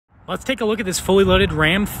Let's take a look at this fully loaded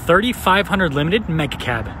Ram 3500 Limited Mega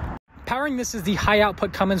Cab. Powering this is the high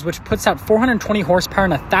output Cummins, which puts out 420 horsepower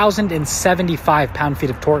and 1,075 pound-feet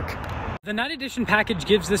of torque. The Night Edition package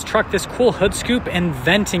gives this truck this cool hood scoop and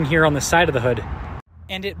venting here on the side of the hood.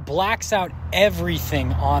 And it blacks out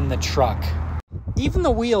everything on the truck, even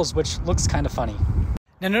the wheels, which looks kind of funny.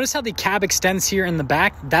 Now notice how the cab extends here in the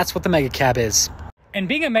back. That's what the Mega Cab is. And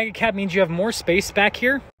being a Mega Cab means you have more space back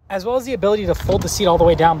here, as well as the ability to fold the seat all the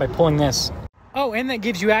way down by pulling this. Oh, and that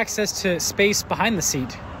gives you access to space behind the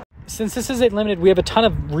seat. Since this is a Limited, we have a ton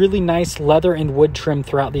of really nice leather and wood trim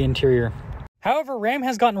throughout the interior. However, Ram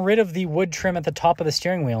has gotten rid of the wood trim at the top of the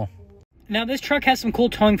steering wheel. Now this truck has some cool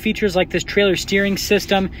towing features like this trailer steering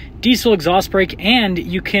system, diesel exhaust brake, and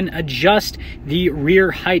you can adjust the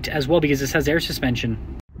rear height as well because this has air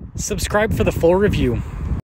suspension. Subscribe for the full review.